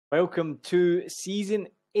Welcome to Season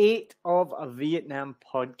 8 of a Vietnam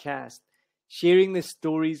podcast, sharing the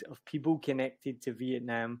stories of people connected to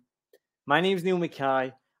Vietnam. My name is Niall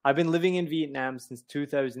Mackay. I've been living in Vietnam since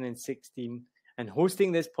 2016 and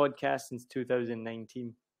hosting this podcast since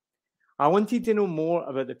 2019. I wanted to know more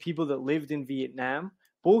about the people that lived in Vietnam,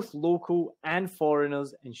 both local and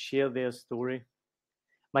foreigners, and share their story.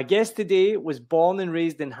 My guest today was born and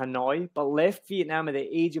raised in Hanoi, but left Vietnam at the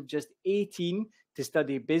age of just 18 to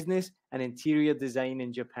study business and interior design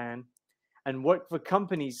in Japan and worked for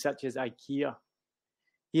companies such as Ikea.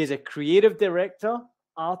 He is a creative director,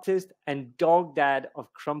 artist, and dog dad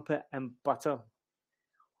of Crumpet and Butter.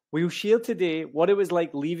 We'll share today what it was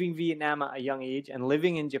like leaving Vietnam at a young age and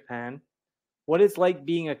living in Japan, what it's like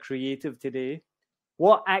being a creative today,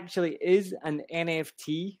 what actually is an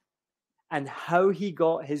NFT, and how he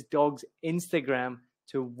got his dog's Instagram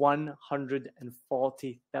to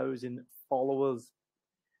 140,000 followers.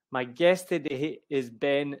 My guest today is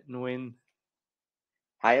Ben Nguyen.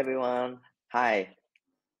 Hi, everyone. Hi.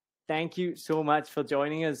 Thank you so much for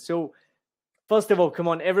joining us. So, first of all, come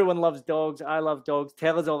on, everyone loves dogs. I love dogs.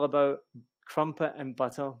 Tell us all about Crumpet and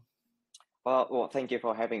Butter. Well, thank you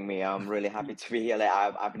for having me. I'm really happy to be here.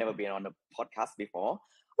 I've never been on a podcast before.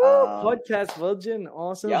 Podcast virgin,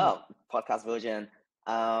 awesome. Yeah, podcast version.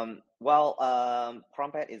 Crumpet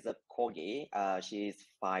is a corgi. She's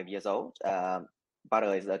 5 years old.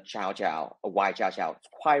 Butter is a chow chow, a white chow chow. It's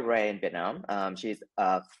quite rare in Vietnam. She's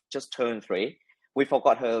just turned 3. We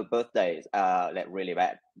forgot her birthdays. Really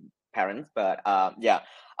bad parents, but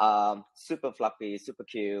super fluffy, super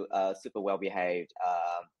cute, super well behaved.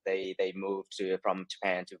 They moved from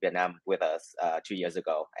Japan to Vietnam with us 2 years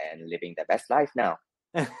ago and living their best life now.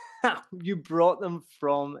 You brought them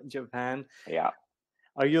from Japan. Yeah.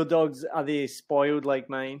 Are your dogs, are they spoiled like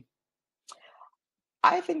mine?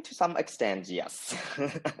 I think to some extent, yes.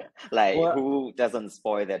 Who doesn't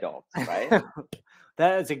spoil their dogs, right?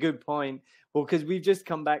 That is a good point. Well, because we've just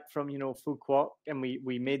come back from, Phu Quoc, and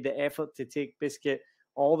we made the effort to take Biscuit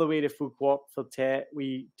all the way to Phu Quoc for Tet.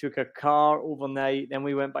 We took a car overnight, then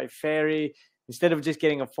we went by ferry. Instead of just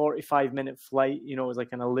getting a 45-minute flight, it was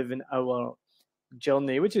like an 11-hour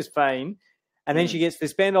journey, which is fine. And then she gets to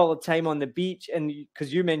spend all the time on the beach. And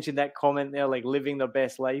because you mentioned that comment there, like living their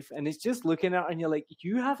best life. And it's just looking at her and you're like,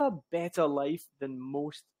 you have a better life than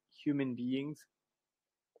most human beings.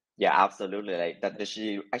 Yeah, absolutely. Does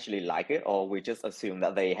she actually like it? Or we just assume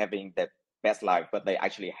that they having the best life, but they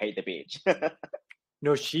actually hate the beach?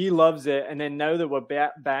 No, she loves it. And then now that we're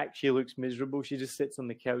back, she looks miserable. She just sits on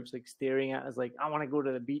the couch, like staring at us like, I want to go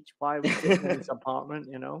to the beach. Why are we sitting in this apartment,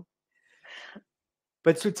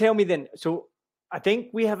 But so tell me then, so I think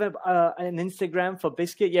we have an Instagram for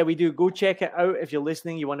Biscuit. Yeah, we do. Go check it out. If you're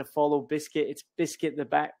listening, you want to follow Biscuit. It's Biscuit the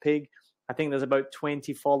Back Pig. I think there's about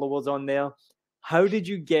 20 followers on there. How did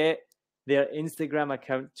you get their Instagram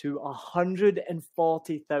account to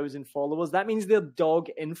 140,000 followers? That means they're dog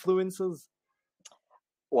influencers.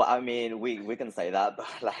 Well, I mean, we can say that, but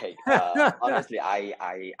honestly, I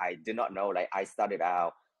did not know. I started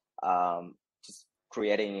out just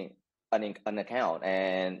creating an account,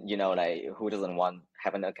 and who doesn't want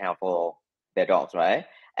have an account for their dogs, right?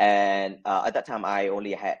 And at that time I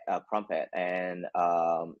only had Crumpet, and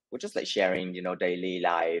we're just sharing daily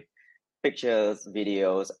life pictures,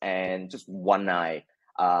 videos, and just one night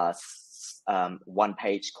one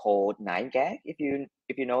page called 9gag, if you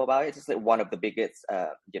know about it. It's one of the biggest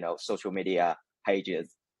social media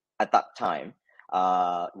pages at that time.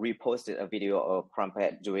 Reposted a video of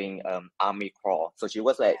Crumpet doing army crawl. So she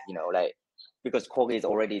was because corgi is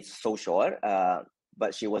already so short,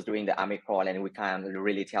 but she was doing the army crawl, and we can't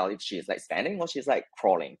really tell if she's standing or she's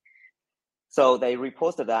crawling. So they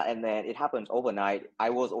reposted that, and then it happened overnight. I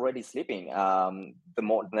was already sleeping. The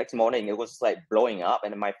next morning it was blowing up,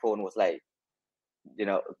 and my phone was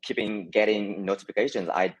getting notifications.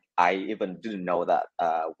 I even didn't know that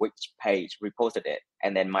which page reposted it,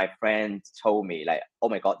 and then my friend told me oh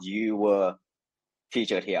my god, you were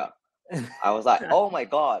featured here. I was like, oh my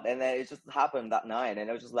god. And then it just happened that night, and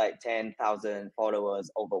it was just 10,000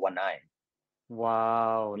 followers over one night.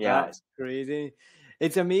 Wow. Yeah. That's crazy.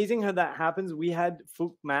 It's amazing how that happens. We had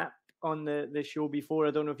Phuc Map on the show before.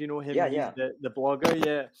 I don't know if you know him. Yeah. The blogger.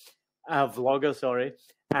 Yeah. Vlogger, sorry.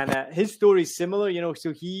 And his story is similar,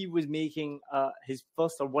 so he was making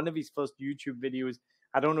one of his first YouTube videos.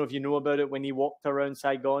 I don't know if you know about it, when he walked around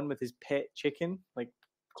Saigon with his pet chicken,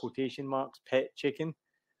 quotation marks, pet chicken.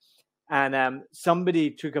 And somebody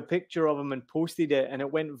took a picture of him and posted it, and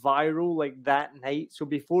it went viral that night. So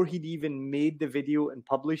before he'd even made the video and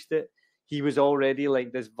published it, he was already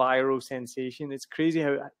this viral sensation. It's crazy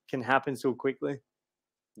how it can happen so quickly.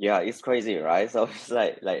 Yeah, it's crazy, right? So it's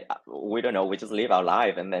like we don't know. We just live our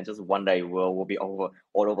life, and then just one day we'll be over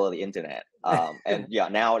all over the internet. And yeah,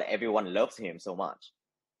 now everyone loves him so much.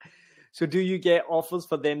 So do you get offers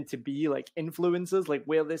for them to be like influencers, like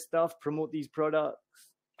wear this stuff, promote these products,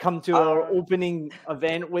 come to our Uh, opening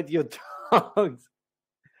event with your dogs?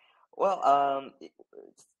 well,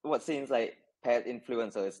 what seems like pet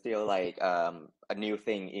influencer is still like a new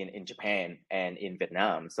thing in Japan and in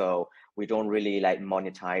Vietnam. So we don't really like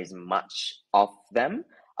monetize much of them.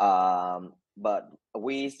 But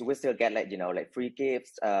we still get like like free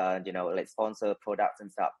gifts, like sponsor products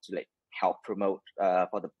and stuff to like help promote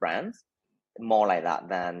for the brands. More like that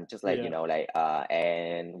than just like Yeah.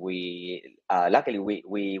 and we luckily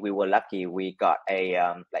we were lucky we got a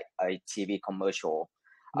like a TV commercial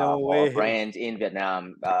No for a way. brand in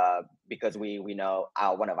Vietnam because we know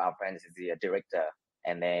our one of our friends is the director,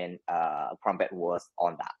 and then Crumpet was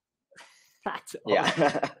on that. That's awesome.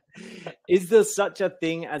 Yeah. Is there such a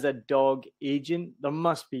thing as a dog agent? There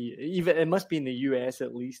must be. Even it must be in the US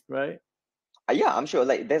at least, right? Yeah, I'm sure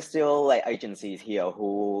like there's still like agencies here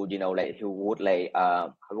who like who would like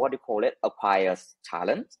what do you call it, acquires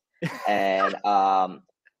talent. And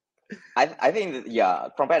I think that, yeah,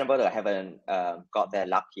 Crumpet and Butter haven't got their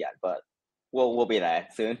luck yet, but we'll be there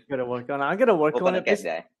soon. Gotta work on it. I'm gonna work We're on gonna it. get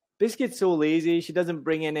there. Biscuit's so lazy. She doesn't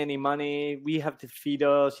bring in any money. We have to feed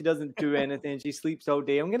her. She doesn't do anything. She sleeps all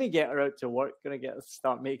day. I'm gonna get her out to work. Gonna get her to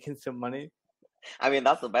start making some money. I mean,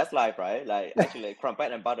 that's the best life, right? Like actually,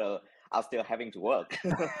 Crumpet and Butter are still having to work.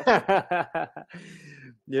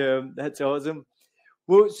 Yeah, that's awesome.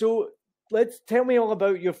 Well, so let's tell me all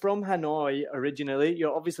about you're from Hanoi originally.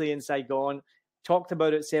 You're obviously in Saigon. Talked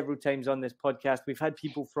about it several times on this podcast. We've had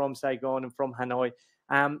people from Saigon and from Hanoi,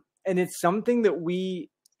 and it's something that we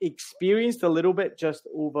experienced a little bit just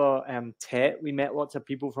over Tet. We met lots of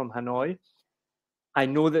people from Hanoi. I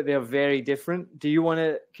know that they're very different. Do you want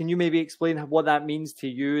to? Can you maybe explain what that means to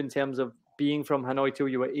you in terms of being from Hanoi till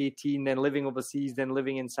you were 18, then living overseas, then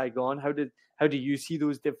living in Saigon? How do you see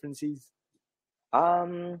those differences?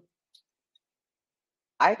 um,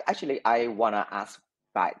 I wanna ask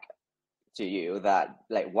back to you that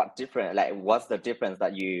like what's the difference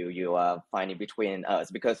that you are finding between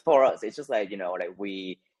us, because for us it's just like like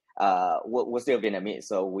we're still Vietnamese,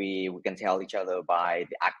 so we can tell each other by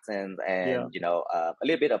the accent Yeah. and a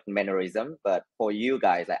little bit of mannerism. But for you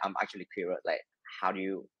guys, like I'm actually curious, like how do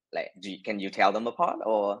you like can you tell them apart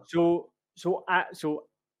or So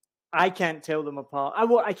I can't tell them apart.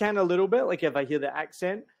 I can a little bit, like if I hear the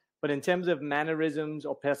accent, but in terms of mannerisms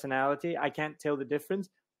or personality, I can't tell the difference.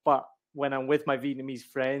 But when I'm with my Vietnamese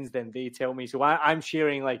friends, then they tell me. So I'm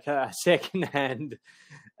sharing like a secondhand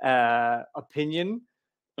opinion,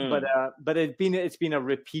 mm, but it's been a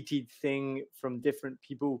repeated thing from different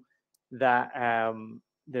people that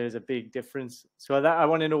there's a big difference. So that I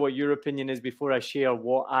want to know what your opinion is before I share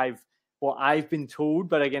what I've been told.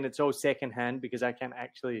 But again, it's all secondhand because I can't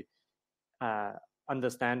actually uh,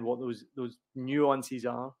 understand what those nuances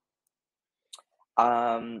are.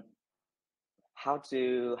 um how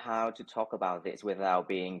to talk about this without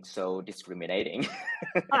being so discriminating,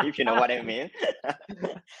 if you know what I mean.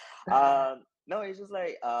 No, it's just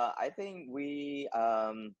like I think we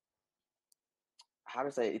how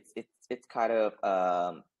to say it's kind of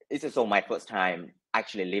this is all my first time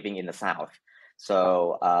actually living in the south.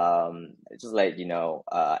 So it's just like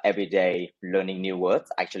every day learning new words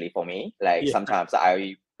actually for me. Like Yeah, sometimes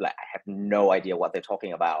I have no idea what they're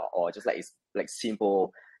talking about, or just like it's like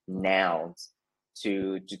simple nouns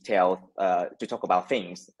to talk about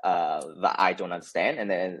things that I don't understand, and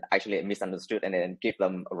then actually misunderstood and then give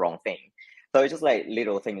them a wrong thing. So it's just like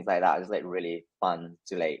little things like that. It's like really fun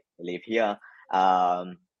to like live here.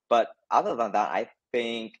 um, but other than that, I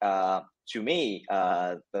think to me,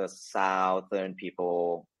 the southern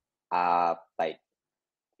people are like,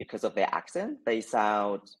 because of their accent, they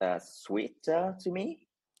sound sweeter to me.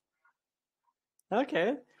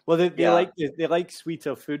 okay. Well, Yeah, they like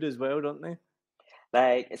sweeter food as well, don't they?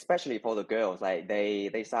 like especially for the girls, like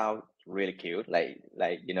they sound really cute. Like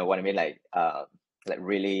you know what I mean, like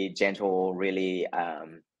really gentle, really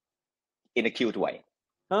in a cute way.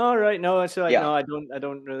 All right. No, so Yeah, no, I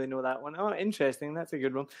don't really know that one. Oh, interesting. That's a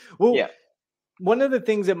good one. Well, yeah. one of the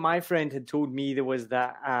things that my friend had told me there was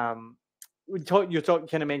that you're talking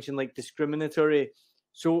kind of mentioned like discriminatory.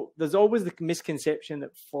 So there's always the misconception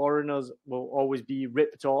that foreigners will always be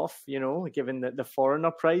ripped off, given the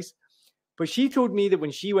foreigner price. But she told me that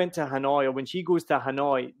when she went to Hanoi or when she goes to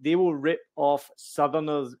Hanoi, they will rip off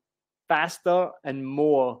Southerners faster and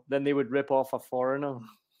more than they would rip off a foreigner.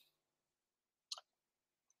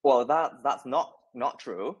 Well, that's not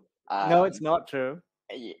true. No, it's not true.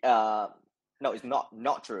 No, it's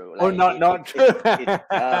not true. Oh, Like not true. it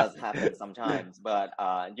does happen sometimes, but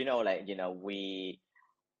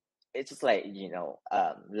it's just like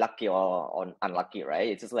lucky or unlucky, right?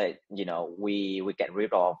 It's just like we get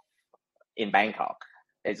rid of in Bangkok.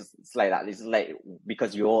 It's like that. It's like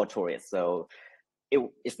because you're a tourist, so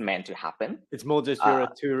it's meant to happen. It's more just you're Uh,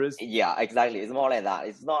 a tourist. yeah, exactly. It's more like that.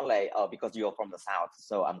 It's not like, oh, because you're from the south,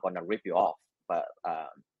 so I'm gonna rip you off. But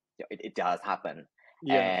it does happen,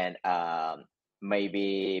 Yeah. and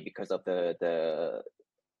maybe because of the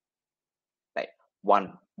like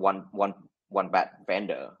one bad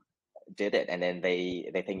vendor did it, and then they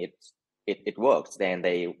think it works, then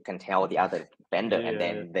they can tell the other vendor, and Yeah.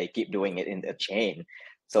 then they keep doing it in the chain,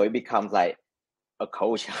 so it becomes like a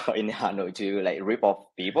culture in Hanoi to like rip off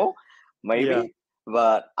people, Yeah. maybe.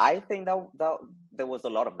 But I think that there was a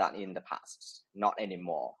lot of that in the past, not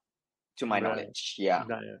anymore, to my Right. knowledge. Yeah.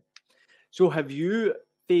 Right. So have you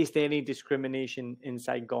faced any discrimination in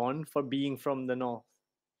Saigon for being from the north?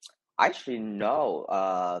 Actually, no.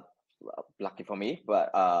 Lucky for me, but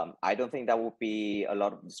I don't think there would be a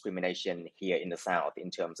lot of discrimination here in the South in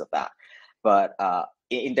terms of that. But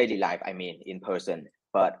in daily life, I mean, in person.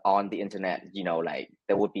 But on the internet, like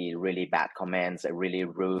there would be really bad comments, really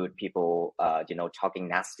rude people, talking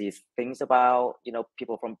nasty things about,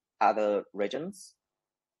 people from other regions.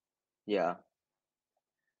 Yeah,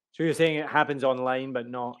 So you're saying it happens online, but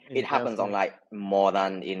not in it happens on person? like more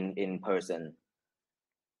than in person.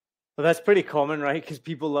 Well, that's pretty common, right? Because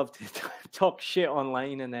people love to talk shit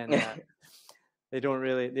online, and then they don't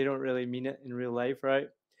really mean it in real life, right?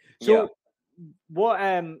 Yeah. So what?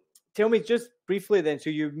 Tell me just briefly then. So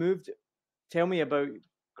you moved. Tell me about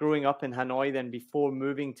growing up in Hanoi then before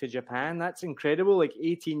moving to Japan. That's incredible. Like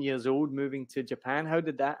 18 years old, moving to Japan. How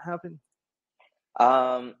did that happen?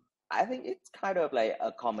 Um, I think it's kind of like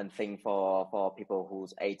a common thing for people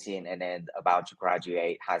who's 18 and then about to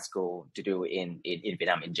graduate high school to do in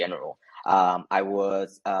Vietnam in general. I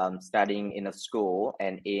was studying in a school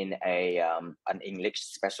and in an English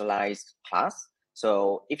specialized class.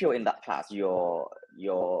 So if you're in that class, you're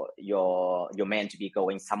meant to be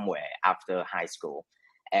going somewhere after high school.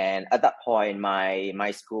 And at that point,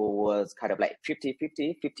 my school was kind of like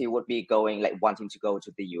 50-50. 50 would be going like wanting to go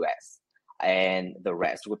to the US, and the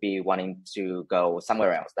rest would be wanting to go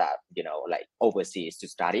somewhere else that like overseas to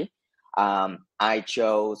study. I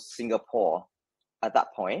chose Singapore at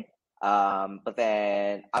that point, but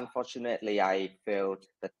then unfortunately I failed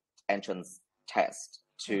the entrance test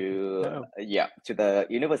to Oh, to the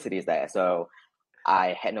universities there, so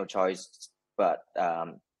I had no choice but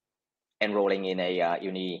enrolling in a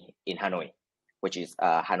uni in Hanoi, which is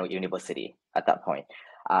Hanoi University at that point.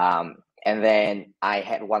 And then I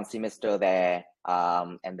had one semester there,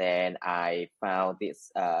 and then I found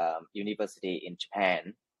this university in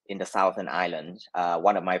Japan, in the Southern Island.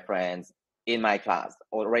 One of my friends in my class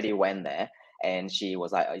already went there, and she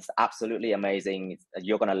was like, "It's absolutely amazing.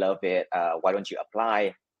 You're gonna love it. Why don't you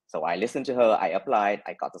apply?" So I listened to her. I applied.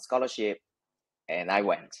 I got the scholarship, and I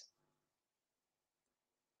went.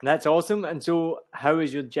 that's awesome. And so, how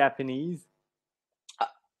is your Japanese?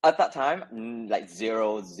 At that time, like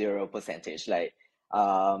zero percentage. Like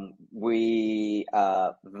we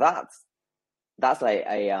that's like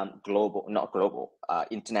a global, not global,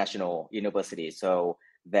 international university. So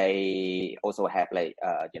they also have like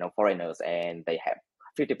foreigners, and they have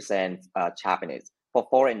 50% Japanese. For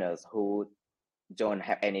foreigners who don't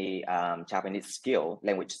have any Japanese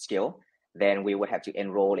language skill, then we would have to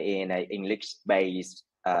enroll in a English based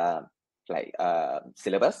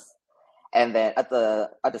syllabus, and then at the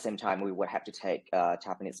same time we would have to take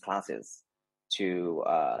Japanese classes to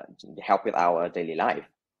help with our daily life.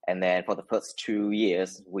 And then for the first 2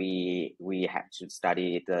 years we had to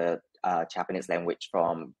study the Japanese language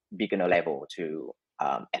from beginner level to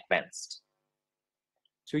advanced,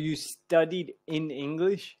 So you studied in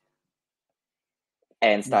English?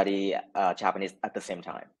 and study Japanese at the same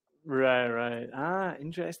time. Right, right. Ah,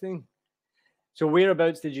 interesting. So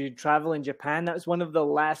whereabouts did you travel in Japan? That was one of the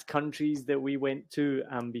last countries that we went to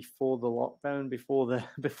before the lockdown, before the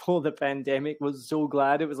before the pandemic. Was so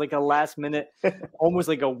glad it was like a last minute, almost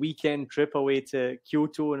like a weekend trip away to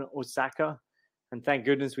Kyoto and Osaka. And thank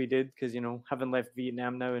goodness we did, because haven't left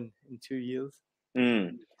Vietnam now in 2 years.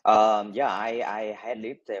 Mm. Yeah, I had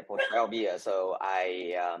lived there for 12 years, so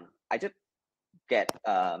I did get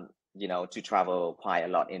to travel quite a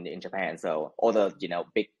lot in Japan. So all the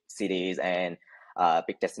big cities and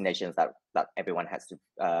big destinations that everyone has to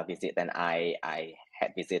visit, then I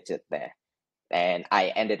had visited there, and I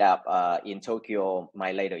ended up in Tokyo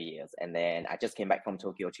my later years, and then I just came back from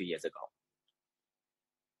Tokyo 2 years ago.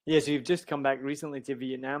 Yeah, so you've just come back recently to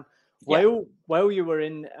Vietnam. Yeah. While you were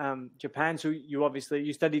in Japan, so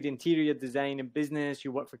you studied interior design and business.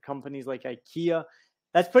 You worked for companies like IKEA.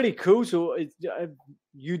 That's pretty cool. So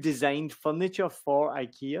you designed furniture for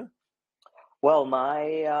IKEA. Well,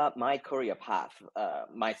 my career path,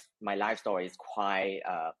 my life story is quite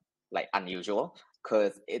like unusual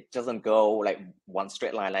because it doesn't go like one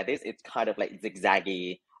straight line like this. It's kind of like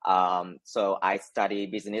zigzaggy. So I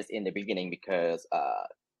studied business in the beginning because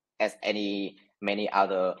as many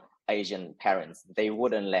other Asian parents, they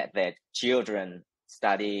wouldn't let their children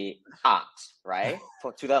study art, right?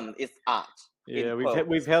 To them, it's art. Yeah, In we've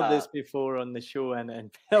quotes. heard this before on the show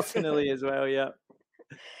and personally as well. Yeah.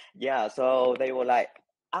 Yeah, so they were like,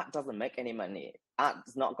 art doesn't make any money. Art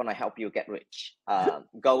is not gonna help you get rich.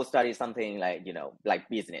 Go study something like, like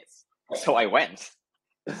business. So I went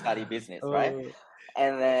to study business, right? Oh,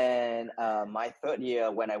 And then my third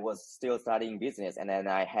year, when I was still studying business, and then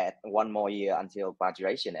I had one more year until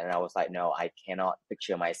graduation, and I was like, no, I cannot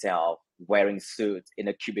picture myself wearing suits in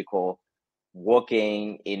a cubicle,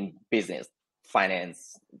 working in business,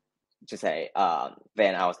 finance, to say.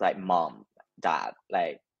 Then I was like, mom, dad,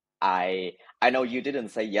 like I know you didn't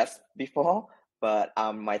say yes before, but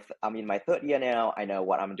I'm in my third year now. I know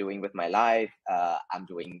what I'm doing with my life. I'm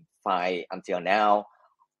doing fine until now.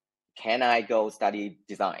 Can I go study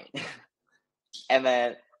design? And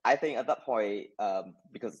then I think at that point,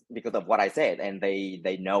 because of what I said, and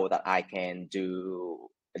they know that I can do,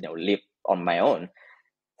 live on my own,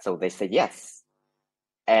 so they said yes.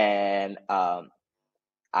 And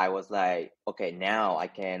I was like, okay, now I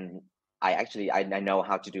know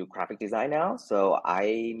how to do graphic design now, so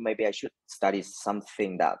maybe I should study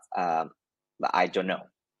something that I don't know.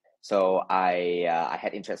 So I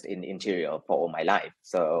had interest in interior for all my life.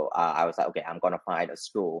 So I was like, okay, I'm gonna find a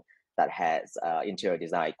school that has interior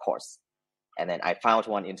design course, and then I found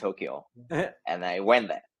one in Tokyo, and I went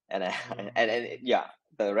there, and yeah,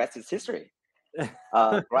 the rest is history.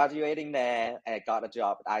 Graduating there, I got a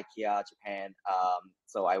job at IKEA Japan.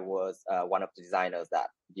 So I was one of the designers that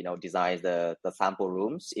designs the sample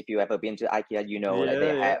rooms. If you ever been to IKEA, like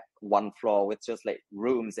they yeah, have one floor with just like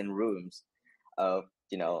rooms and rooms of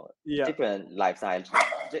yeah. different lifestyle.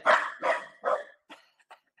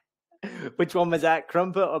 Which one was that?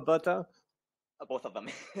 Crumpet or butter? Both of them.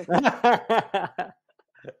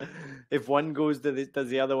 If one goes, does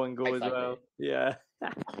the other one go as Exactly. well? Yeah.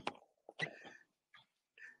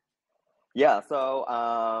 Yeah. So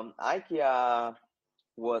IKEA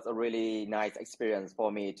was a really nice experience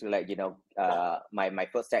for me to my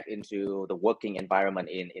first step into the working environment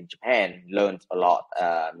in Japan. Learned a lot,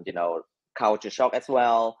 culture shock as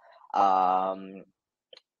well.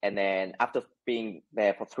 And then after being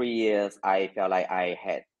there for 3 years, I felt like I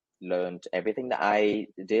had learned everything that I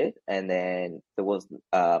did. And then there was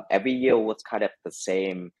every year was kind of the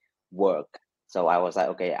same work. So I was like,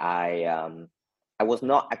 okay, I was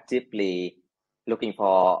not actively looking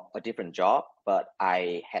for a different job, but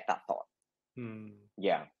I had that thought.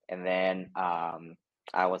 Yeah. And then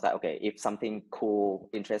I was like, okay, if something cool,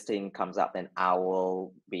 interesting comes up, then I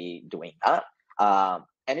will be doing that.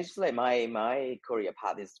 And it's just like my career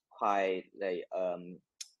path is quite like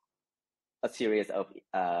a series of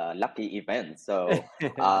lucky events. So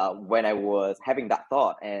when I was having that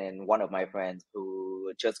thought, and one of my friends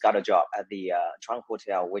who just got a job at the Trunk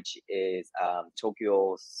Hotel, which is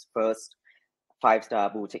Tokyo's first 5-star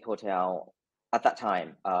boutique hotel at that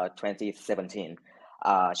time, 2017.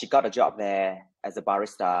 She got a job there as a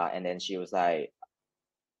barista, and then she was like,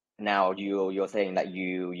 now you're saying that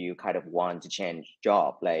you kind of want to change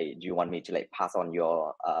job, like do you want me to like pass on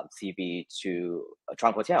your CV to a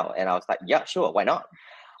Trunk Hotel? And I was like, yeah, sure, why not?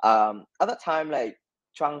 At that time, like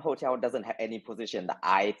Trunk Hotel doesn't have any position that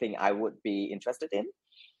I think I would be interested in.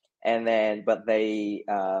 And then but they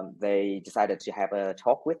decided to have a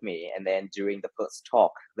talk with me, and then during the first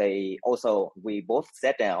talk we both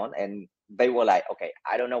sat down, and they were like, okay,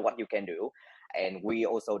 I don't know what you can do, and we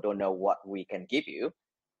also don't know what we can give you.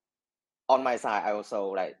 On my side, I also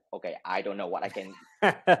like, okay, I don't know what I can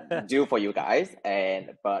do for you guys,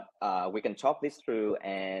 but we can talk this through,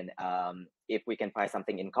 and if we can find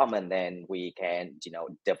something in common, then we can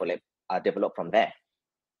develop from there.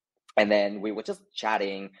 And then we were just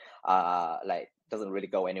chatting, like doesn't really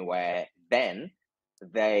go anywhere. Then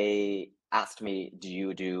they asked me, do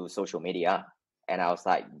you do social media? And I was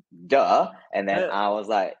like, duh. And then I was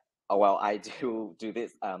like, oh, well, I do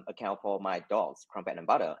this account for my dogs, Crumpet and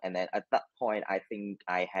Butter. And then at that point, I think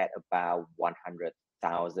I had about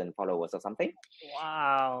 100,000 followers or something.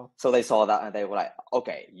 Wow. So they saw that, and they were like,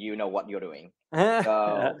 okay, you know what you're doing.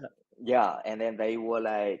 So Yeah, and then they were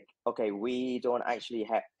like, okay, we don't actually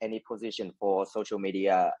have any position for social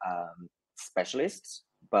media specialists,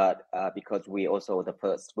 but because we also the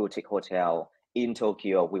first boutique hotel in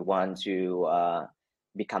Tokyo, we want to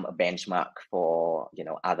become a benchmark for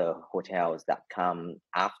other hotels that come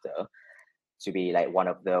after, to be like one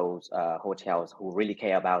of those hotels who really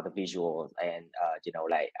care about the visuals and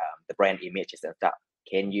the brand images and stuff.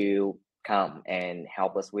 Can you come and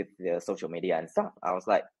help us with the social media and stuff? I was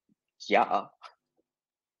like, yeah.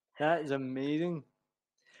 That is amazing.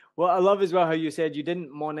 Well, I love as well how you said you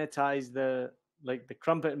didn't monetize the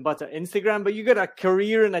Crumpet and Butter Instagram, but you got a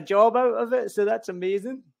career and a job out of it. So that's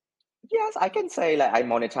amazing. Yes, I can say like I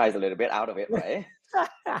monetize a little bit out of it, right?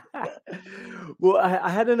 Well, I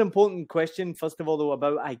had an important question, first of all, though,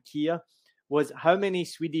 about IKEA. Was how many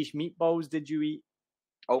Swedish meatballs did you eat?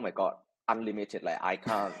 Oh my God, unlimited. Like I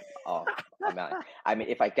can't. Oh, I mean,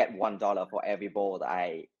 if I get $1 for every bowl that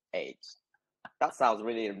I ate, that sounds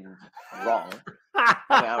really wrong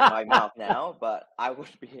coming out of my mouth now. But I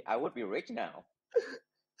would be rich now,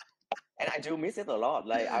 and I do miss it a lot.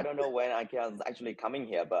 Like I don't know when IKEA is actually coming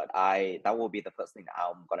here, but that will be the first thing that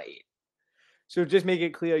I'm gonna eat. So just make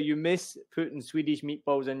it clear, you miss putting Swedish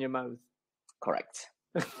meatballs in your mouth. Correct.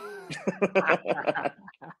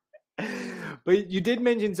 But you did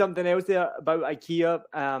mention something else there about IKEA,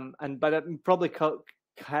 but it probably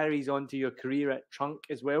carries on to your career at Trunk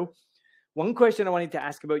as well. One question I wanted to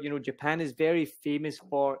ask about, Japan is very famous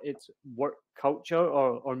for its work culture,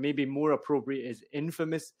 or maybe more appropriate is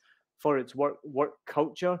infamous for its work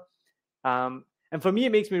culture. And for me,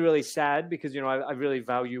 it makes me really sad because, I really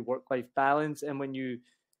value work-life balance. And when you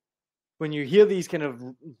hear these kind of,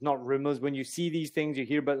 not rumors, when you see these things, you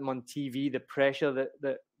hear about them on TV, the pressure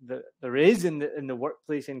that there is in the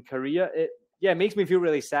workplace in Korea, it makes me feel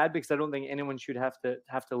really sad because I don't think anyone should have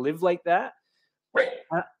to live like that.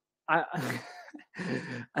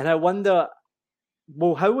 And I wonder,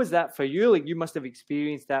 well, how was that for you? Like, you must have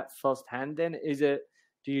experienced that firsthand. Then,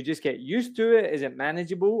 do you just get used to it? Is it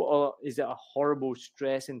manageable, or is it a horrible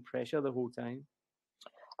stress and pressure the whole time?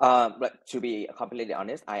 But to be completely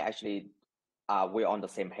honest, I actually we're on the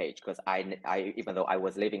same page because I even though I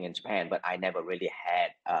was living in Japan, but I never really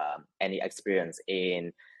had any experience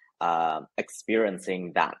in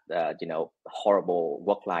experiencing that horrible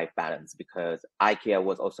work-life balance, because IKEA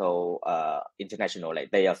was also international.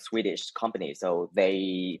 Like they are Swedish company, so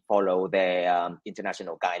they follow their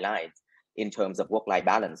international guidelines in terms of work-life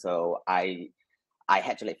balance. So I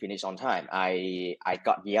had to like finish on time. I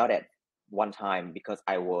got yelled at one time because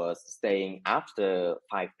I was staying after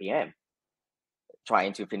 5 p.m.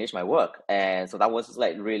 trying to finish my work, and so that was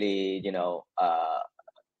like really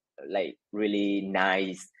like really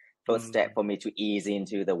nice first step for me to ease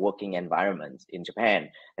into the working environment in Japan.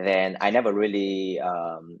 And then I never really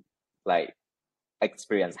like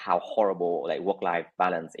experienced how horrible like work-life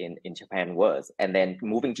balance in Japan was. And then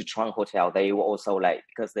moving to Trunk Hotel, they were also like,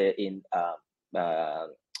 because they're in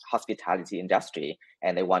hospitality industry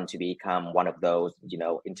and they want to become one of those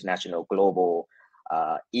international global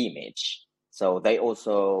image, so they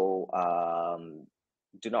also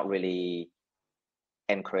do not really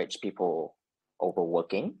encourage people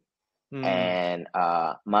overworking. And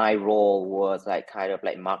my role was like kind of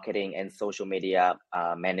like marketing and social media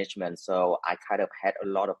management, so I kind of had a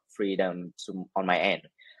lot of freedom on my end.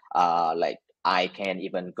 Like I can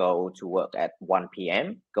even go to work at 1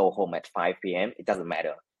 p.m, go home at 5 p.m, it doesn't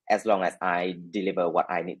matter as long as I deliver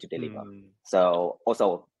what I need to deliver. So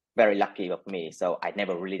also very lucky of me, so I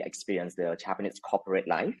never really experienced the Japanese corporate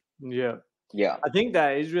life. Yeah Yeah. I think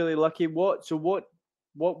that is really lucky. What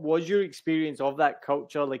was your experience of that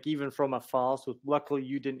culture, like even from afar? So luckily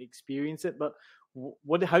you didn't experience it, but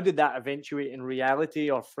how did that eventuate in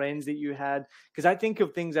reality, or friends that you had? Because I think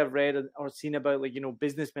of things I've read or seen about, like,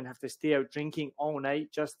 businessmen have to stay out drinking all night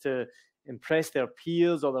just to impress their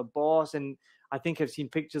peers or their boss. And I think I've seen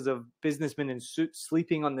pictures of businessmen in suits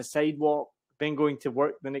sleeping on the sidewalk, then going to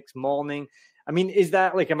work the next morning. I mean, is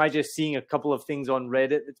that like, am I just seeing a couple of things on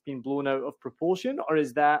Reddit that's been blown out of proportion, or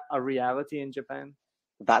is that a reality in Japan?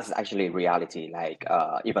 That's actually reality. Like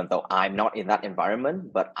even though I'm not in that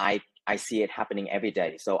environment, but I see it happening every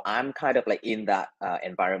day. So I'm kind of like in that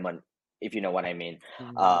environment, if you know what I mean.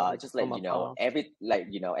 Just like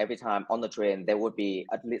every time on the train there would be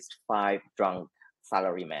at least 5 drunk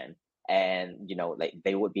salarymen, and like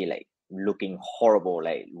they would be like looking horrible,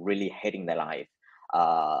 like really hating their life.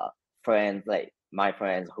 Friends, like my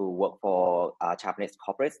friends who work for Japanese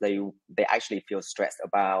corporates, they actually feel stressed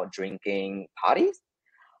about drinking parties.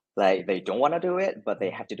 Like they don't want to do it, but they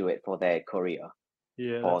have to do it for their career,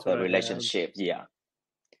 Yeah, for that's what the I heard. relationship. Yeah.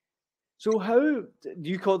 So how do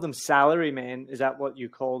you call them salarymen? Is that what you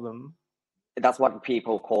call them? That's what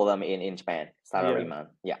people call them in Japan, salaryman.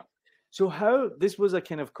 Yeah. So how, this was a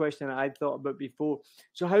kind of question I'd thought about before.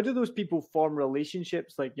 So how do those people form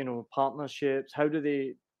relationships, like, you know, partnerships? How do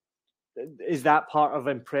they, is that part of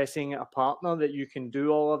impressing a partner that you can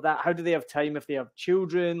do all of that? How do they have time if they have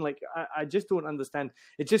children? Like, I just don't understand.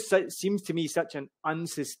 It just seems to me such an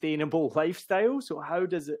unsustainable lifestyle. So how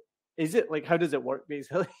does it, is it like, how does it work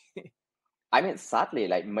basically? I mean, sadly,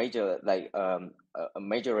 like a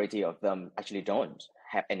majority of them actually don't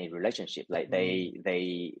have any relationship. Like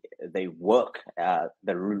they work.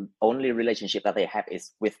 The only relationship that they have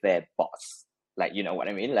is with their boss. Like, you know what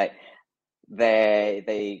I mean? Like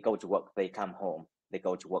they go to work, they come home. They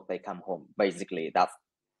go to work, they come home. Basically, that's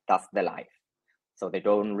their life. So they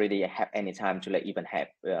don't really have any time to like even have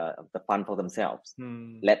the fun for themselves,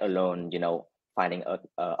 let alone, you know, finding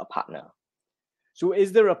a partner. So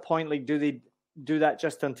is there a point, like, do they do that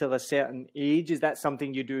just until a certain age? Is that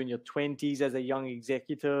something you do in your 20s as a young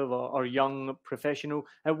executive or young professional?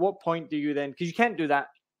 At what point do you then, because you can't do that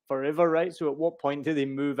forever, right? So at what point do they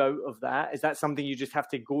move out of that? Is that something you just have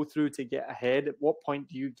to go through to get ahead? At what point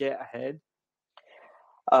do you get ahead?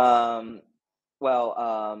 I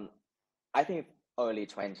think early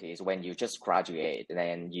 20s, when you just graduate,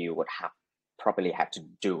 then you would probably have to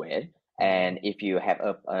do it. And if you have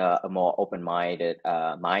a more open-minded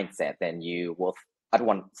mindset, then you will at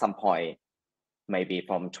some point, maybe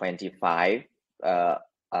from 25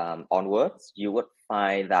 onwards, you would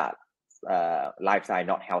find that lifestyle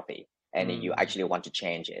not healthy, and you actually want to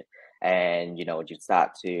change it. And you know, you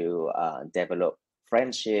start to develop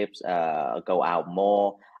friendships, go out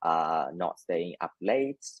more, not staying up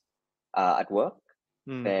late at work.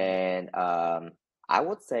 Then I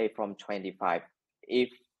would say from 25, if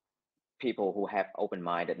people who have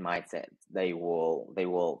open-minded mindset, they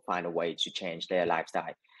will find a way to change their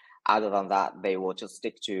lifestyle. Other than that, they will just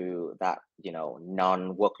stick to that, you know,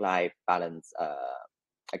 non-work-life balance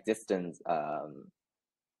existence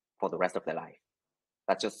for the rest of their life.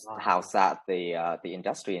 That's just how sad the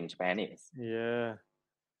industry in Japan is. Yeah.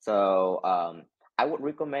 So I would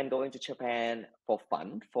recommend going to Japan for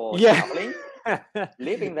fun, for traveling.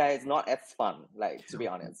 Living there is not as fun, like, to be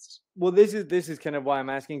honest. Well, this is kind of why I'm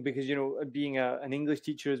asking, because, you know, being an English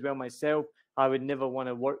teacher as well myself, I would never want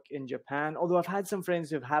to work in Japan. Although I've had some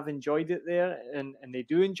friends who have enjoyed it there, and they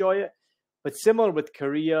do enjoy it. But similar with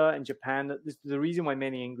Korea and Japan, the reason why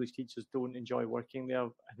many English teachers don't enjoy working there,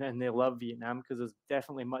 and they love Vietnam, because there's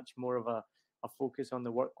definitely much more of a focus on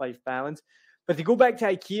the work-life balance. But to go back to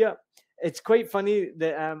Ikea, it's quite funny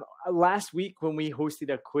that last week when we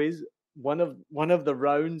hosted a quiz, one of the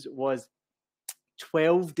rounds was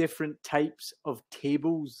 12 different types of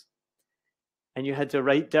tables, and you had to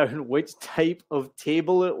write down which type of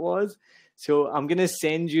table it was. So I'm going to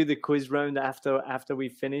send you the quiz round after we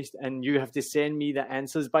finished, and you have to send me the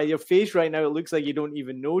answers. By your face right now, it looks like you don't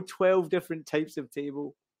even know 12 different types of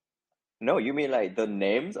table. No, you mean like the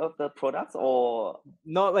names of the products, or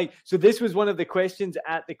not like, so this was one of the questions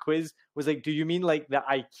at the quiz, was like, do you mean like the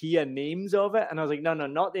IKEA names of it? And I was like, no,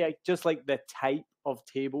 not the, just like the type of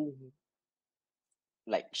table.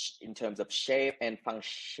 Like in terms of shape and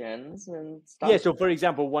functions and stuff? Yeah, so for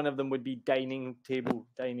example, one of them would be dining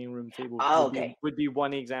room table. Would be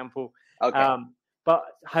one example. Okay. But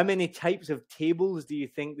how many types of tables do you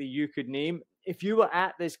think that you could name? If you were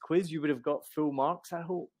at this quiz, you would have got full marks, I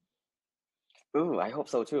hope. Ooh, I hope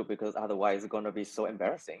so too, because otherwise it's gonna be so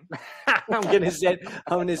embarrassing. I'm gonna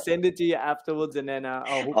send it to you afterwards, and then I'll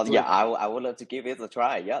hopefully... I would love to give it a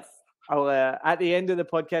try. Yes. I'll at the end of the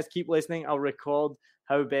podcast, keep listening. I'll record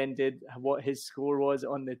how Ben did, what his score was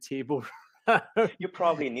on the table. You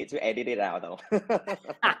probably need to edit it out though.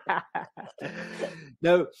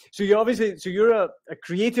 No, so you're a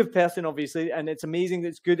creative person, obviously, and it's amazing.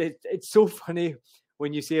 It's good. It's so funny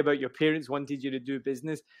when you say about your parents wanted you to do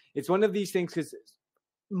business. It's one of these things, because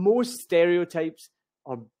most stereotypes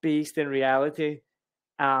are based in reality.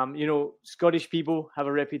 You know, Scottish people have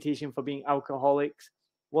a reputation for being alcoholics.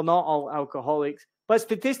 Well, not all alcoholics, but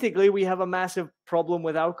statistically, we have a massive problem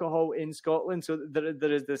with alcohol in Scotland. So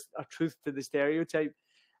there is a truth to the stereotype.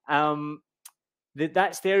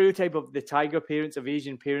 That stereotype of the tiger parents, of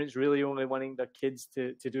Asian parents really only wanting their kids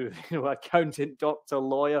to do, you know, accountant, doctor,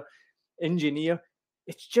 lawyer, engineer.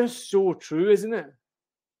 It's just so true, isn't it?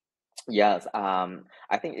 Yes,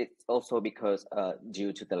 I think it's also because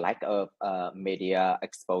due to the lack of media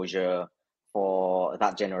exposure for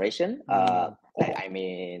that generation.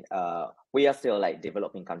 We are still like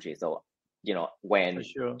developing countries, so you know, when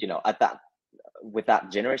you know, at that with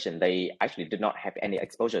that generation, they actually did not have any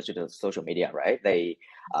exposure to the social media, right?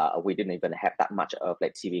 We didn't even have that much of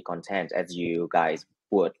like TV content as you guys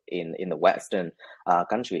would in the Western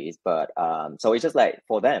countries. But so it's just like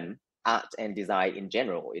for them, art and design in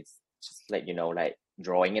general, it's just like like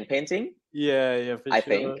drawing and painting. Yeah, for I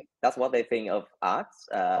sure. think that's what they think of art.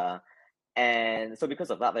 And so because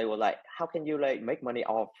of that, they were like, how can you like make money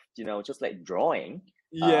off just like drawing?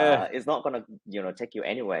 Yeah. It's not gonna take you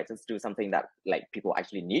anywhere. Just do something that like people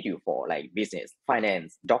actually need you for, like business,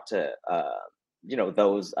 finance, doctor,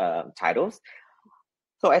 those titles.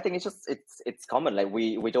 So I think it's common. Like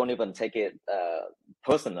we don't even take it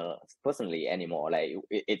personally anymore. Like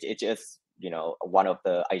it's just one of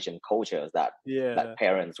the Asian cultures that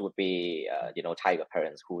parents would be tiger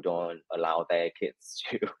parents who don't allow their kids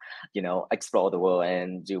to explore the world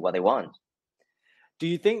and do what they want. Do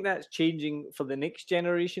you think that's changing for the next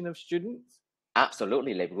generation of students?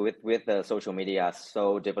 Absolutely. Like with the social media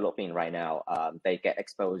so developing right now, they get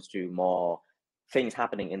exposed to more things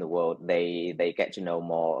happening in the world. They get to know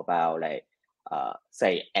more about like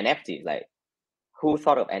say NFTs. Like who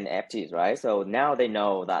thought of NFTs, right? So now they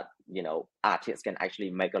know that artists can actually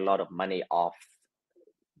make a lot of money off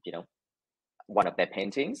one of their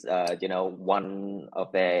paintings, one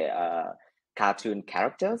of their cartoon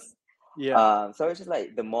characters. So it's just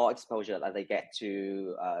like the more exposure that they get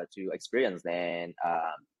to experience, then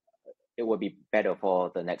it would be better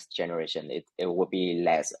for the next generation. It would be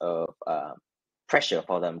less of pressure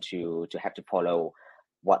for them to have to follow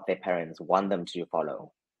what their parents want them to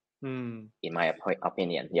follow. In my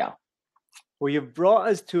opinion, yeah. Well, you've brought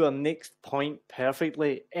us to our next point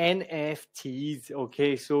perfectly. NFTs.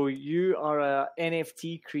 Okay, so you are a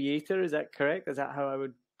NFT creator, is that correct? Is that how I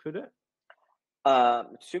would put it?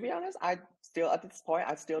 To be honest, I still at this point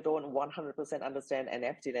I still don't 100% understand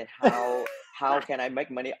NFT and how can I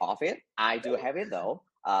make money off it. I do have it though.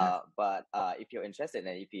 But if you're interested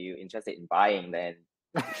and if you're interested in buying, then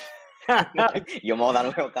you're more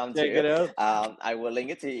than welcome to. I will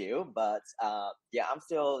link it to you. But yeah, I'm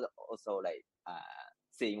still also like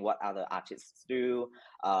seeing what other artists do,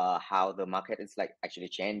 how the market is like actually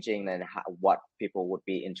changing, and what people would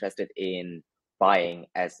be interested in buying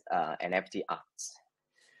as NFT art.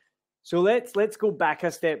 So let's go back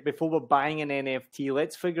a step before we're buying an NFT.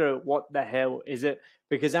 Let's figure out what the hell is it,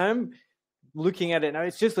 because I'm looking at it now.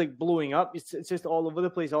 It's just like blowing up. It's just all over the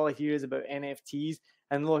place. All I hear is about NFTs.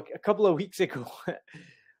 And look, a couple of weeks ago,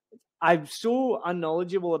 I'm so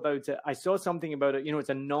unknowledgeable about it. I saw something about it. It's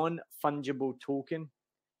a non-fungible token.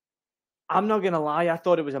 I'm not going to lie. I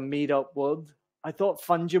thought it was a made-up word. I thought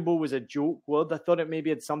fungible was a joke word. I thought it maybe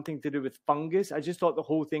had something to do with fungus. I just thought the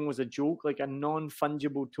whole thing was a joke, like a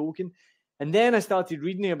non-fungible token. And then I started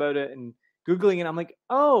reading about it and Googling it. I'm like,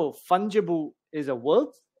 oh, fungible is a word.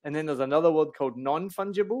 And then there's another word called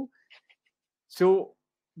non-fungible. So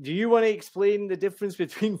do you want to explain the difference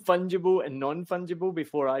between fungible and non-fungible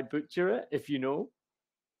before I butcher it, if you know?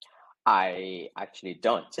 I actually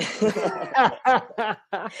don't.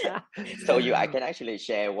 So I can actually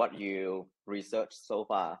share what you researched so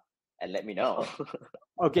far and let me know.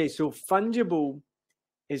 Okay, so fungible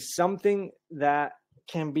is something that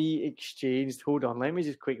can be exchanged. Hold on, let me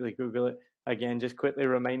just quickly Google it again, just quickly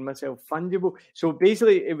remind myself. Fungible. So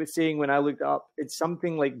basically it was saying when I looked up, it's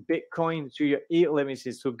something like Bitcoin. So let me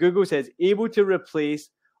see. So Google says able to replace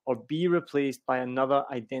or be replaced by another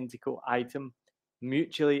identical item.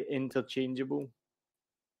 Mutually interchangeable.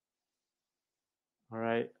 All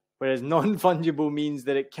right. Whereas non-fungible means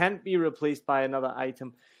that it can't be replaced by another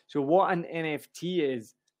item. So what an NFT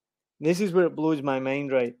is, this is where it blows my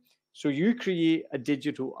mind, right? So you create a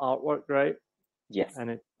digital artwork, right? Yes.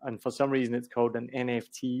 And for some reason it's called an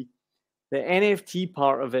NFT. The NFT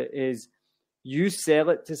part of it is you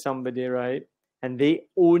sell it to somebody, right? And they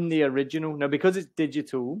own the original. Now, because it's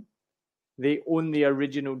digital, they own the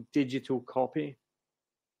original digital copy.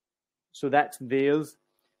 So that's theirs.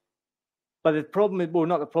 But the problem is, well,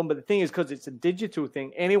 not the problem, but the thing is, because it's a digital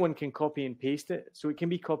thing, anyone can copy and paste it. So it can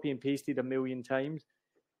be copy and pasted a million times.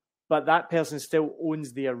 But that person still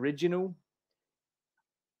owns the original.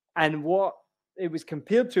 And what it was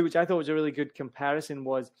compared to, which I thought was a really good comparison,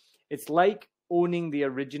 was it's like owning the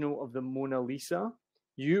original of the Mona Lisa.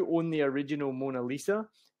 You own the original Mona Lisa.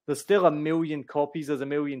 There's still a million copies. There's a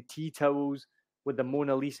million tea towels with the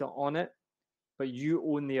Mona Lisa on it. But you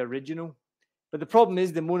own the original. But the problem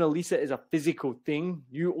is the Mona Lisa is a physical thing.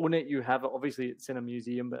 You own it, you have it. Obviously, it's in a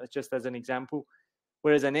museum, but it's just as an example.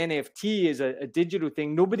 Whereas an NFT is a digital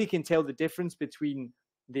thing. Nobody can tell the difference between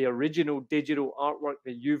the original digital artwork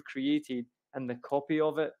that you've created and the copy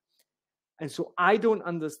of it. And so I don't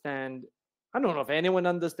understand I don't know if anyone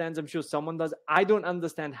understands. I'm sure someone does. I don't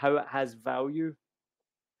understand how it has value.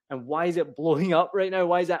 And why is it blowing up right now?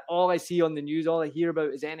 Why is that all I see on the news? All I hear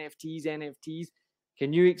about is NFTs, NFTs.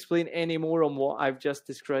 Can you explain any more on what I've just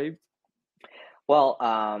described? Well,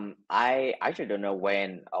 I actually don't know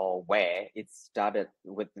when or where it started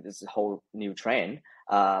with this whole new trend.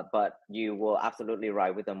 But you were absolutely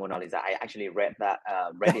right with the Mona Lisa. I actually read that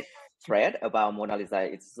Reddit thread about Mona Lisa.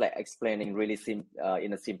 It's like explaining really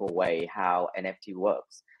in a simple way how NFT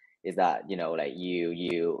works. Is that like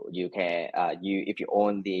you can if you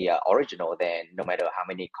own the original, then no matter how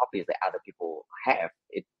many copies that other people have,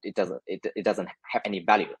 it doesn't have any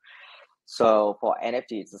value. So for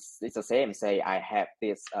NFT, it's the same. Say I have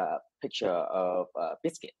this picture of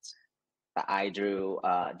biscuits that I drew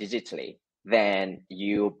digitally. Then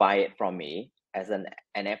you buy it from me as an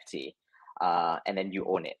NFT, and then you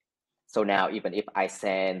own it. So now even if I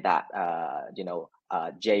send that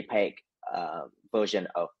JPEG version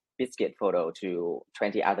of biscuit photo to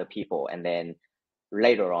 20 other people, and then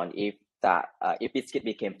later on, if biscuit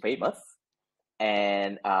became famous,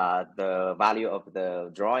 and the value of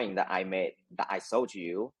the drawing that I made, that I sold to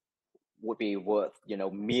you, would be worth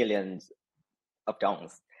millions of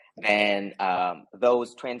dollars. And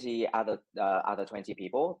those 20 other 20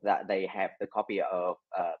 people that they have the copy of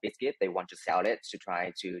biscuit, they want to sell it to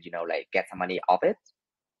try to like get some money off it.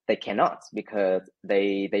 They cannot, because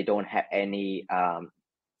they don't have any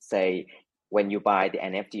say, when you buy the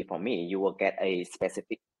NFT from me, you will get a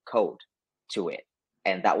specific code to it,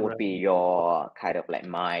 and that would be your kind of like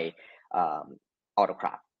my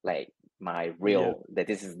autograph, like my real, that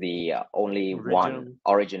this is the only one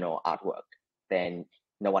original artwork. Then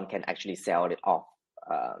no one can actually sell it off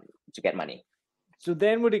to get money. So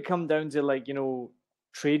then would it come down to like,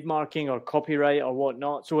 trademarking or copyright or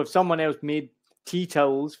whatnot? So if someone else made tea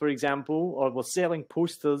towels, for example, or was selling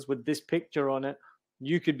posters with this picture on it,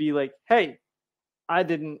 you could be like, hey, I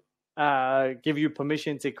didn't give you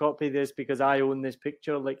permission to copy this because I own this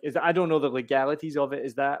picture. Like, I don't know the legalities of it.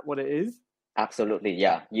 Is that what it is? Absolutely,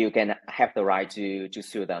 yeah. You can have the right to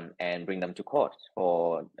sue them and bring them to court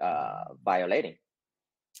for violating.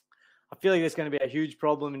 I feel like there's going to be a huge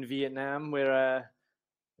problem in Vietnam where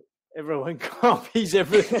everyone copies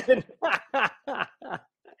everything.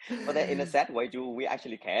 But then in a sad way, do we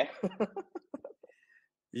actually care?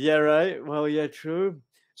 Yeah, right. Well, yeah, true.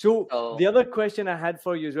 So the other question I had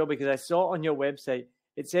for you as well, because I saw on your website,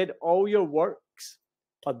 it said all your works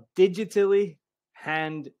are digitally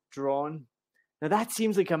hand-drawn. Now, that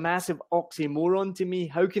seems like a massive oxymoron to me.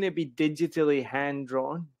 How can it be digitally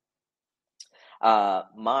hand-drawn?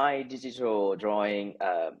 My digital drawing,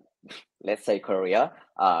 let's say career,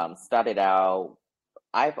 started out,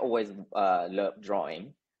 I've always loved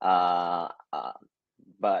drawing, but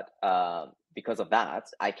because of that,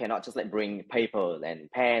 I cannot just like bring paper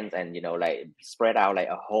and pens and like spread out like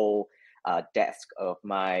a whole desk of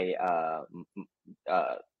my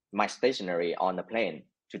my stationery on the plane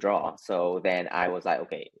to draw. So then I was like,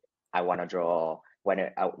 okay, I want to draw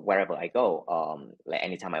wherever I go, like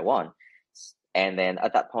anytime I want. And then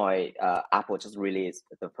at that point, Apple just released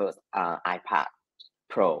the first iPad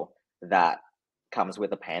Pro that comes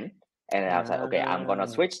with a pen. And I was like, okay, I'm gonna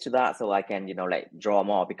switch to that so I can, like draw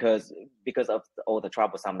more, because of all the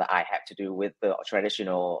troublesome that I had to do with the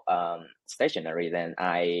traditional stationery. Then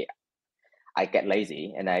I get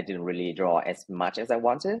lazy and I didn't really draw as much as I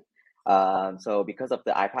wanted. So because of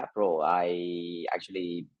the iPad Pro, I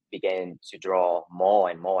actually began to draw more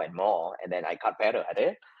and more and more, and then I got better at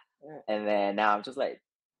it. And then now I'm just like,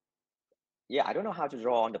 yeah, I don't know how to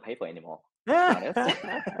draw on the paper anymore, to be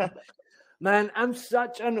honest. Man, I'm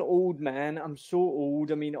such an old man. I'm so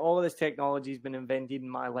old. I mean, all of this technology has been invented in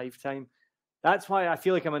my lifetime. That's why I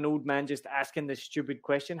feel like I'm an old man just asking this stupid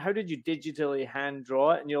question. How did you digitally hand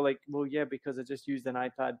draw it? And you're like, well, yeah, because I just used an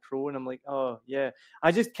iPad Pro. And I'm like, oh, yeah.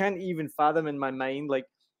 I just can't even fathom in my mind, like,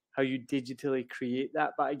 how you digitally create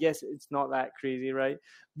that. But I guess it's not that crazy, right?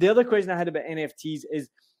 The other question I had about NFTs is,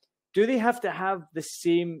 do they have to have the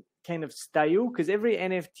same kind of style? Because every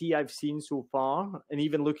NFT I've seen so far, and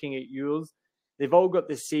even looking at yours, they've all got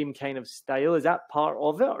the same kind of style. Is that part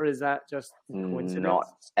of it, or is that just coincidence? Not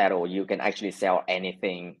at all. You can actually sell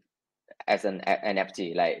anything as an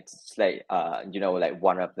NFT. Like it's like like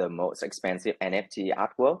one of the most expensive NFT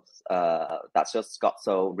artworks that just got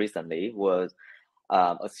sold recently was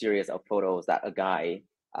a series of photos that a guy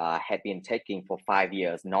had been taking for 5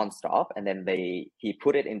 years nonstop, and then he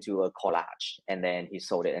put it into a collage, and then he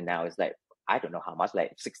sold it, and now it's like, I don't know how much,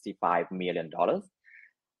 like $65 million.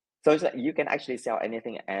 So it's like you can actually sell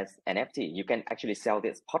anything as NFT. You can actually sell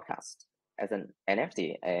this podcast as an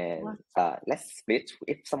NFT, and What? let's split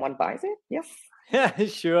if someone buys it. Yes. Yeah,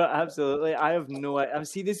 sure, absolutely. I have no idea.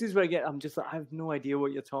 See, this is where I'm just like, I have no idea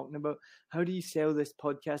what you're talking about. How do you sell this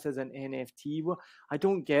podcast as an NFT? Well, I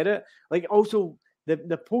don't get it. Like, also,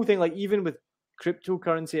 the whole thing, like, even with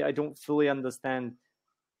cryptocurrency, I don't fully understand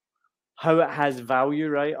how it has value,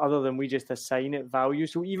 right? Other than we just assign it value.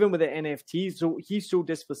 So even with the NFT, so he sold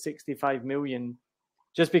this for 65 million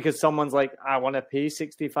just because someone's like, I want to pay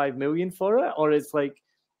 65 million for it? Or it's like,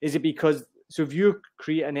 is it because, so if you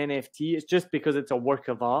create an NFT, it's just because it's a work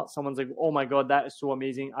of art. Someone's like, oh my God, that is so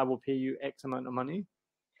amazing. I will pay you X amount of money.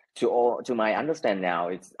 To my understand now,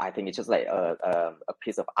 I think it's just like a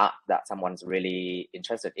piece of art that someone's really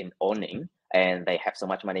interested in owning, and they have so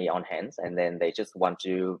much money on hands, and then they just want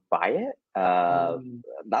to buy it.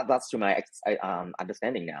 That's to my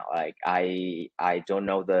understanding now. Like I don't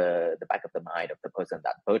know the back of the mind of the person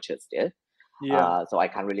that purchased it. Yeah. So I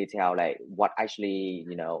can't really tell like what actually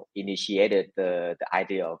initiated the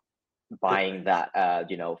idea of buying that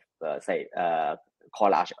say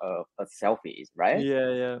collage of selfies, right?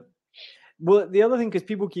 Yeah. Well, the other thing, because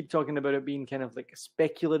people keep talking about it being kind of like a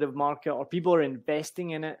speculative market or people are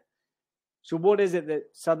investing in it. So what is it that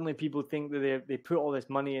suddenly people think that they put all this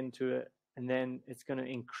money into it and then it's going to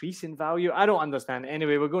increase in value? I don't understand.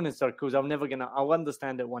 Anyway, we're going in circles. I'll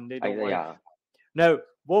understand it one day. Don't worry. Yeah. Now,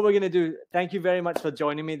 what we're going to do, thank you very much for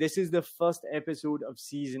joining me. This is the first episode of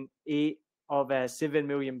season 8 of 7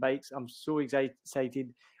 Million Bikes. I'm so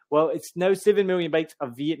excited. Well, it's now 7 Million Bikes, a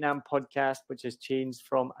Vietnam podcast, which has changed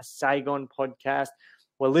from a Saigon podcast.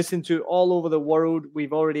 We're listened to all over the world.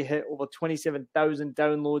 We've already hit over 27,000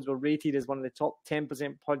 downloads. We're rated as one of the top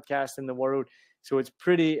 10% podcasts in the world. So it's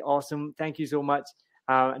pretty awesome. Thank you so much.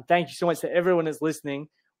 And thank you so much to everyone that's listening.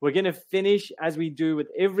 We're going to finish, as we do with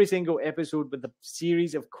every single episode, with a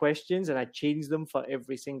series of questions, and I change them for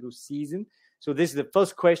every single season. So this is the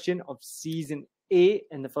first question of season 8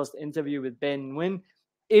 and the first interview with Ben Nguyen.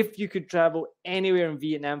 If you could travel anywhere in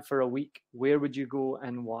Vietnam for a week, where would you go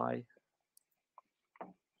and why?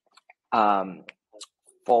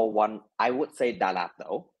 For one, I would say Da Lat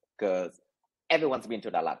though, because everyone's been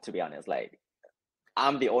to Da Lat, to be honest. Like,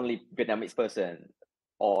 I'm the only Vietnamese person,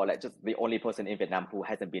 or like just the only person in Vietnam who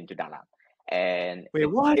hasn't been to Da Lat. And wait,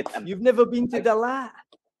 what? You've never been to Da Lat?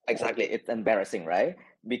 Exactly, it's embarrassing, right?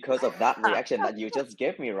 Because of that reaction that you just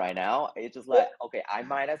gave me right now, it's just like, okay, I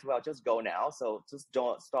might as well just go now. So just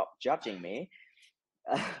don't stop judging me.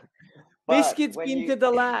 Biscuit's been to Da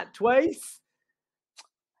Lat twice.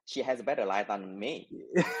 She has a better life than me.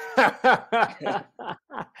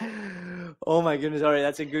 Oh my goodness! All right,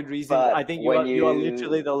 that's a good reason. But I think you are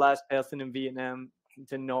literally the last person in Vietnam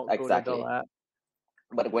to not go to Da Lat.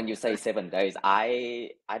 But when you say 7 days, I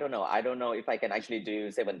don't know. I don't know if I can actually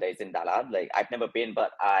do 7 days in Da Lat. Like, I've never been,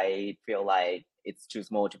 but I feel like it's too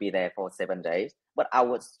small to be there for 7 days. But I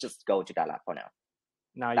would just go to Da Lat for now.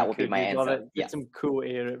 That would be my answer. Get some cool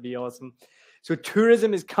air. It'd be awesome. So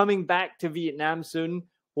tourism is coming back to Vietnam soon.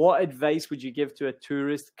 What advice would you give to a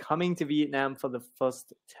tourist coming to Vietnam for the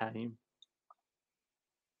first time?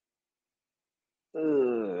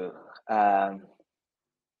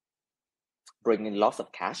 Bring in lots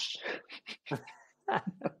of cash.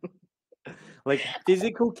 Like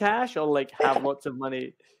physical cash or like have lots of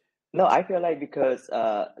money? No, I feel like because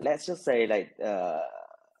let's just say like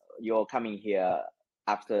you're coming here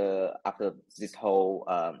after this whole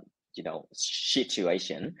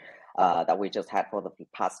situation that we just had for the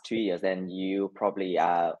past 2 years, and you probably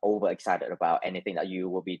are overexcited about anything that you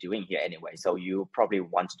will be doing here anyway. So you probably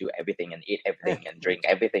want to do everything and eat everything and drink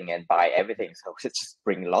everything and buy everything. So just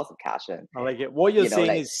bring lots of cash in. I like it. What you're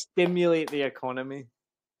saying is stimulate the economy.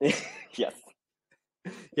 Yes.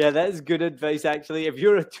 Yeah, that is good advice, actually. If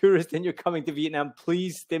you're a tourist and you're coming to Vietnam,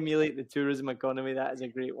 please stimulate the tourism economy. That is a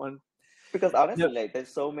great one. Because honestly, like, there's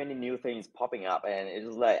so many new things popping up, and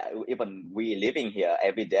it's like even we living here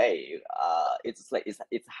every day, it's like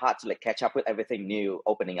it's hard to like catch up with everything new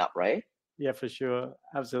opening up, right? Yeah, for sure,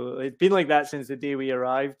 absolutely. It's been like that since the day we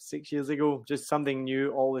arrived 6 years ago. Just something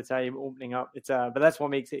new all the time opening up. But that's what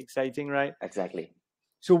makes it exciting, right? Exactly.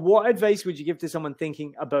 So, what advice would you give to someone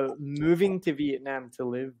thinking about moving to Vietnam to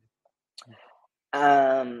live?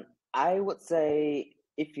 I would say,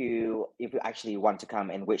 if you actually want to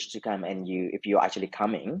come and wish to come, and if you're actually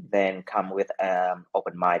coming, then come with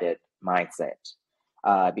open-minded mindset,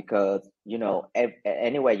 because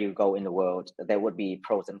anywhere you go in the world, there would be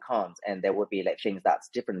pros and cons, and there would be like things that's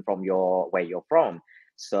different from where you're from.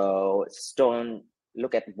 So just don't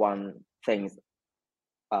look at one thing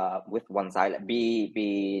with one side. Like,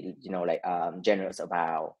 be generous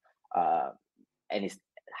about any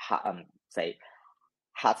say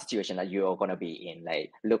hard situation that you're gonna be in.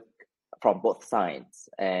 Like look from both sides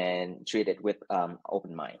and treat it with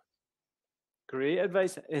open mind. Great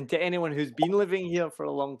advice. And to anyone who's been living here for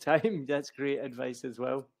a long time, that's great advice as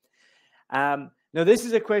well. Now, this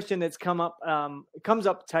is a question that's come up, it comes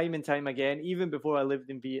up time and time again, even before I lived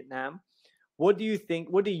in Vietnam. What do you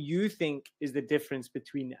think is the difference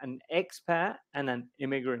between an expat and an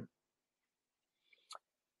immigrant?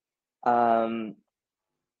 Am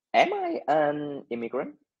I an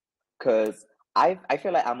immigrant? Because I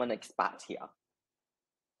feel like I'm an expat here.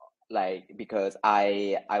 Like because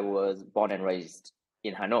I was born and raised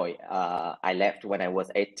in Hanoi. I left when I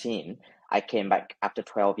was 18. I came back after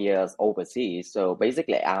 12 years overseas. So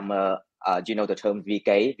basically, I'm a do you know the term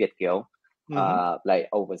VK, Việt kiều, like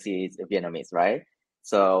overseas Vietnamese, right?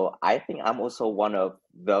 So I think I'm also one of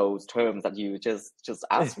those terms that you just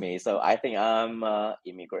asked me. So I think I'm an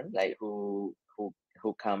immigrant, like who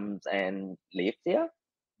comes and lives here.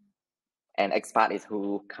 And expat is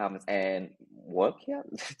who comes and work here.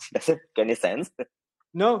 Does it make any sense?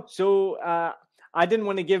 No. So I didn't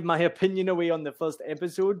want to give my opinion away on the first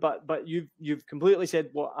episode, but you've completely said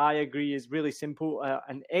what I agree is really simple.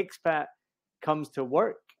 An expat comes to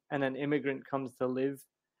work and an immigrant comes to live.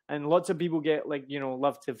 And lots of people get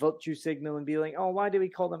love to virtue signal and be like, oh, why do we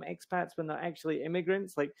call them expats when they're actually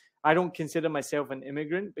immigrants? Like, I don't consider myself an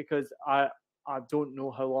immigrant because I don't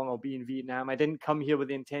know how long I'll be in Vietnam. I didn't come here with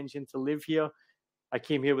the intention to live here. I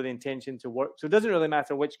came here with the intention to work. So it doesn't really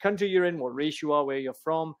matter which country you're in, what race you are, where you're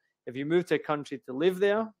from. If you move to a country to live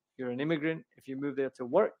there, you're an immigrant. If you move there to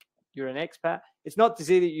work, you're an expat. It's not to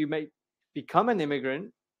say that you might become an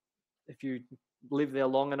immigrant if you live there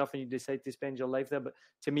long enough and you decide to spend your life there. But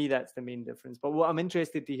to me, that's the main difference. But I'm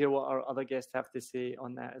interested to hear what our other guests have to say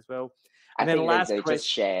on that as well. And I think they just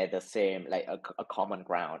share the same, like a common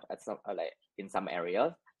ground at some like in some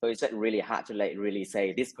areas. So it's like really hard to like really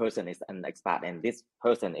say this person is an expat and this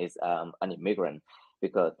person is an immigrant,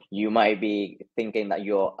 because you might be thinking that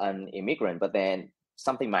you're an immigrant, but then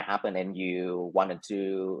something might happen and you wanted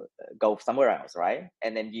to go somewhere else, right?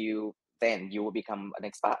 And then you will become an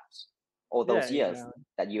expat all those years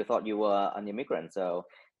that you thought you were an immigrant. So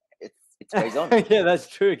it's based on. Yeah, that's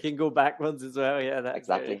true. It can go backwards as well. Yeah, that's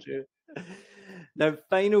exactly true. Now,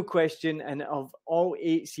 final question, and of all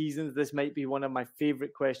 8 seasons, this might be one of my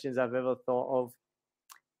favorite questions I've ever thought of.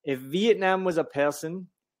 If Vietnam was a person,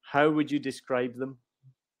 how would you describe them?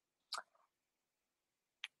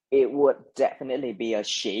 It would definitely be a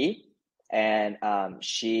she, and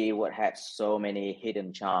she would have so many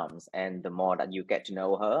hidden charms, and the more that you get to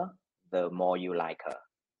know her, the more you like her.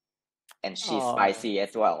 And she's spicy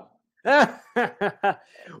as well.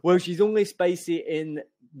 Well, she's only spicy in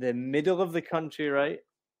the middle of the country, right?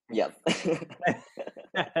 Yes.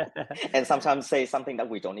 And sometimes say something that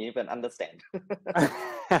we don't even understand.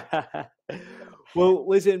 Well,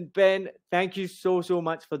 listen, Ben, thank you so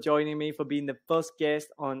much for joining me, for being the first guest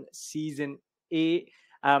on season 8.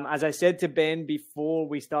 As I said to Ben before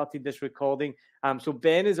we started this recording, so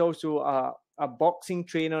Ben is also a boxing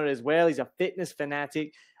trainer as well. He's a fitness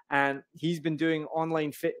fanatic, and he's been doing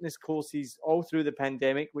online fitness courses all through the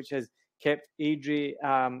pandemic, which has kept Adri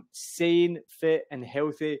sane, fit, and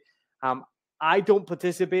healthy. I don't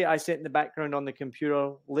participate. I sit in the background on the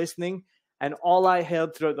computer listening, and all I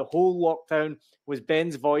heard throughout the whole lockdown was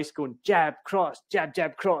Ben's voice going jab, cross, jab,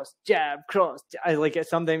 jab, cross, jab, cross. I like it.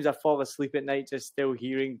 Sometimes I fall asleep at night just still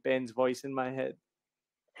hearing Ben's voice in my head.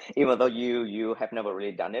 Even though you have never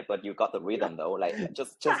really done it, but you got the rhythm though. Like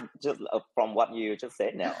just from what you just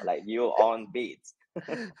said now, like you're on beats.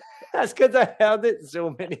 That's because I heard it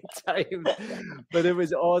so many times, but it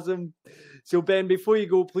was awesome. So Ben, before you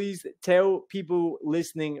go, please tell people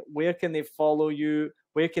listening, where can they follow you?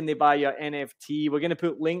 Where can they buy your NFT? We're going to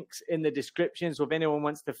put links in the description, so if anyone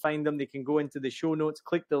wants to find them, they can go into the show notes,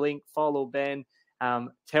 click the link, follow Ben.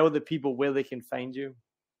 Tell the people where they can find you.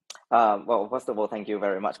 Well, first of all, thank you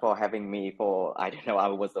very much for having me. I I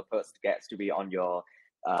was the first guest to be on your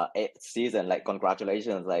 8th season. Like,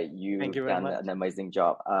 congratulations! Like, you've done an amazing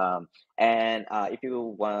job. And if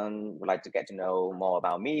you would like to get to know more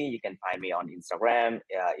about me, you can find me on Instagram.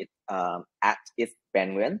 It's at it's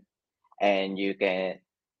Ben Nguyen, and you can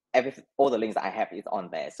all the links I have is on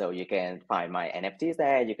there. So you can find my NFTs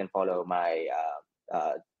there. You can follow my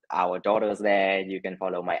our daughters there. You can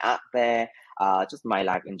follow my art there. Just my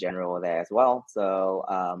life in general there as well. So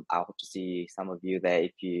I hope to see some of you there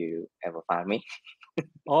if you ever find me.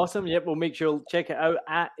 Awesome. Yep, we'll make sure check it out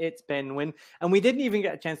at It's Ben Nguyen. And we didn't even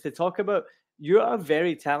get a chance to talk about, you're a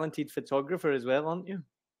very talented photographer as well, aren't you?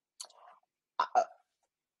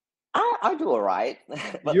 I do all right.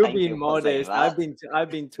 But You're thank being you for saying modest. that. I've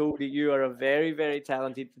been told that you are a very, very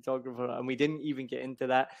talented photographer, and we didn't even get into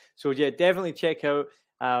that. So yeah, definitely check out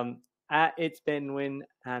at It's Ben Nguyen.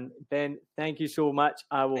 And Ben, thank you so much.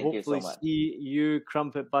 I will Thank you so hopefully much. see you,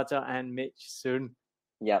 Crumpet Butter, and Mitch soon.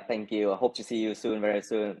 Yeah, thank you. I hope to see you soon, very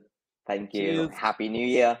soon. Thank you. Cheers. Happy New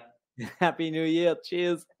Year. Happy New Year.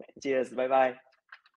 Cheers. Cheers. Bye bye.